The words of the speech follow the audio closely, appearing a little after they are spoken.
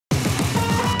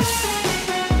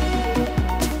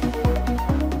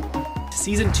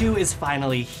Season 2 is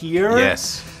finally here.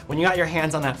 Yes. When you got your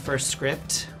hands on that first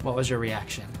script, what was your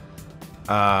reaction?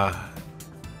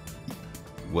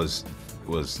 Was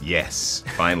yes,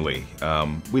 finally.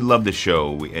 We love the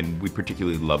show, and we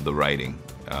particularly love the writing.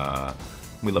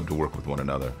 We love to work with one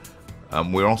another.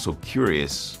 We're also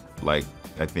curious, like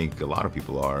I think a lot of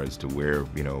people are, as to where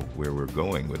we're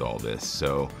going with all this.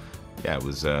 So, yeah, it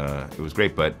was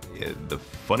great. But the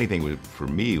funny thing for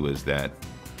me was that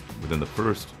within the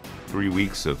first 3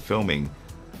 weeks of filming,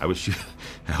 I was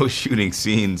shooting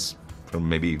scenes from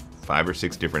maybe 5 or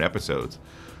 6 different episodes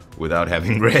without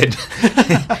having read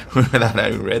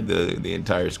the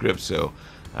entire script. So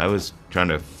I was trying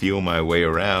to feel my way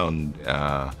around,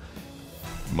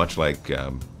 much like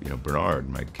Bernard,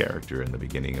 my character in the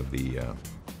beginning of the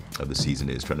season,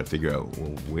 is trying to figure out,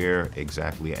 well, where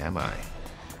exactly am I?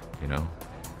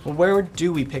 Well, where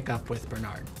do we pick up with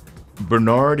Bernard?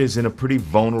 Bernard is in a pretty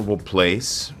vulnerable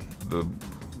place. The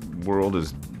world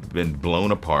has been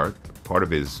blown apart. Part of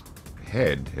his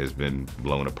head has been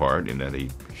blown apart in that he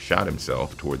shot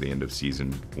himself toward the end of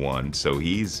season 1. So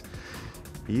he's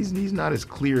not as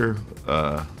clear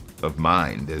of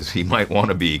mind as he might want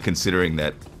to be, considering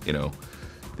that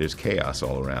there's chaos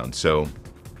all around. So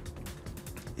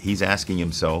he's asking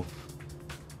himself,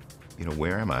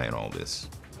 where am I in all this?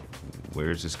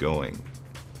 Where is this going?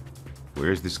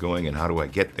 Where is this going, and how do I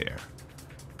get there?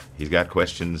 He's got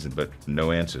questions, but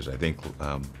no answers. I think,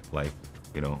 like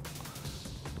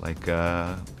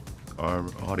our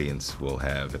audience will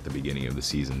have at the beginning of the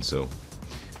season. So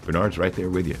Bernard's right there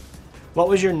with you. What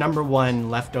was your #1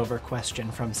 leftover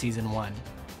question from season 1?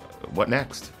 What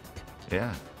next?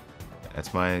 Yeah,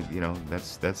 that's my.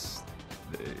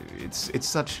 It's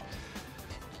such.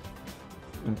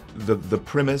 The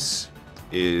premise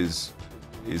is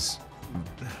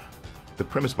the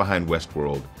premise behind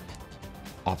Westworld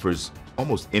offers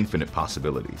almost infinite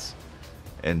possibilities,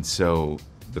 and so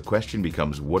the question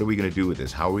becomes, what are we going to do with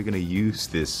this? How are we going to use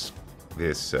this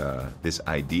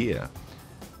idea,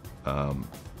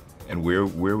 and where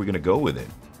are we going to go with it?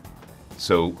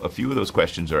 So a few of those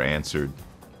questions are answered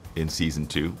in season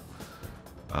 2.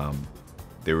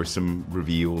 There were some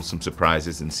reveals, some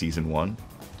surprises in season 1,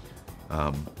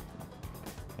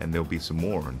 and there'll be some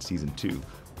more in season 2.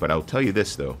 But I'll tell you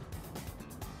this, though.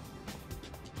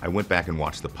 I went back and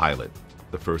watched the pilot,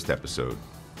 the first episode,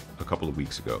 a couple of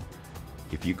weeks ago.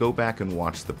 If you go back and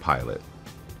watch the pilot,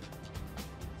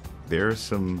 there are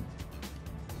some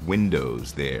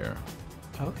windows there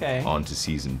onto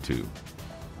season 2.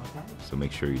 Okay. So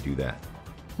make sure you do that.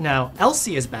 Now,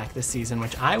 Elsie is back this season,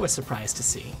 which I was surprised to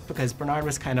see, because Bernard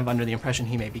was kind of under the impression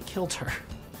he maybe killed her.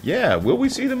 Yeah, will we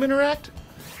see them interact?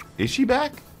 Is she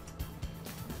back?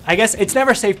 I guess it's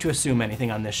never safe to assume anything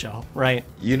on this show, right?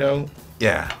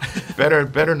 Yeah,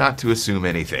 better not to assume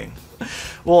anything.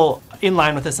 Well, in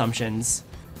line with assumptions,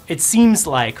 it seems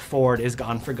like Ford is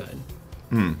gone for good.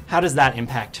 How does that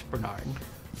impact Bernard?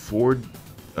 Ford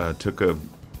took a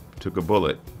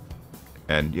bullet,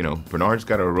 and Bernard's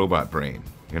got a robot brain.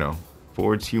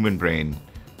 Ford's human brain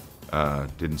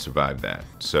didn't survive that.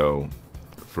 So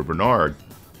for Bernard,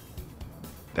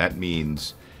 that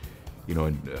means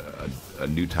a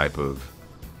new type of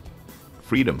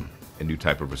freedom, a new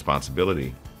type of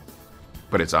responsibility.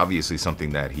 But it's obviously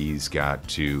something that he's got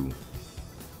to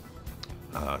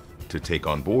take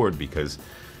on board, because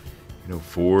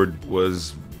Ford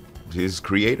was his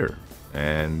creator,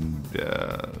 and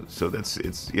so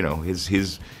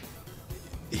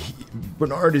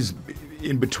Bernard is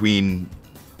in between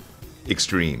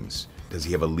extremes. Does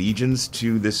he have allegiance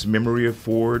to this memory of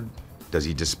Ford? Does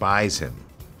he despise him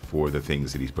for the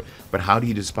things that he's put? But how do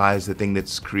you despise the thing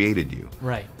that's created you?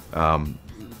 Right.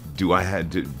 Do I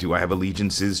have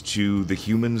allegiances to the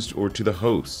humans or to the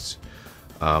hosts?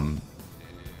 And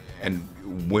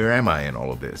where am I in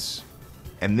all of this?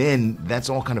 And then that's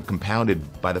all kind of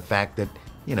compounded by the fact that,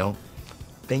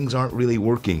 things aren't really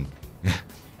working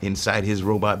inside his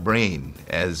robot brain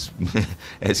as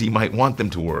he might want them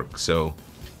to work. So,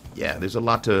 yeah, there's a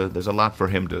lot for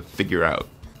him to figure out,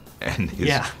 and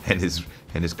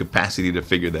his capacity to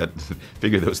figure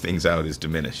those things out is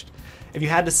diminished. If you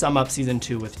had to sum up season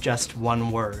 2 with just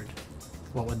one word,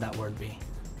 what would that word be?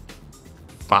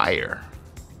 Fire.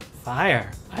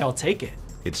 Fire. I'll take it.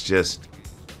 It's just,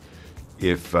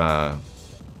 if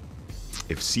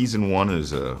season 1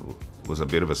 was a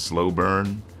bit of a slow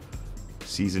burn,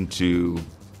 season 2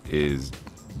 is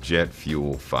jet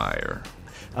fuel fire.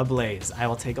 A blaze. I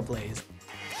will take a blaze.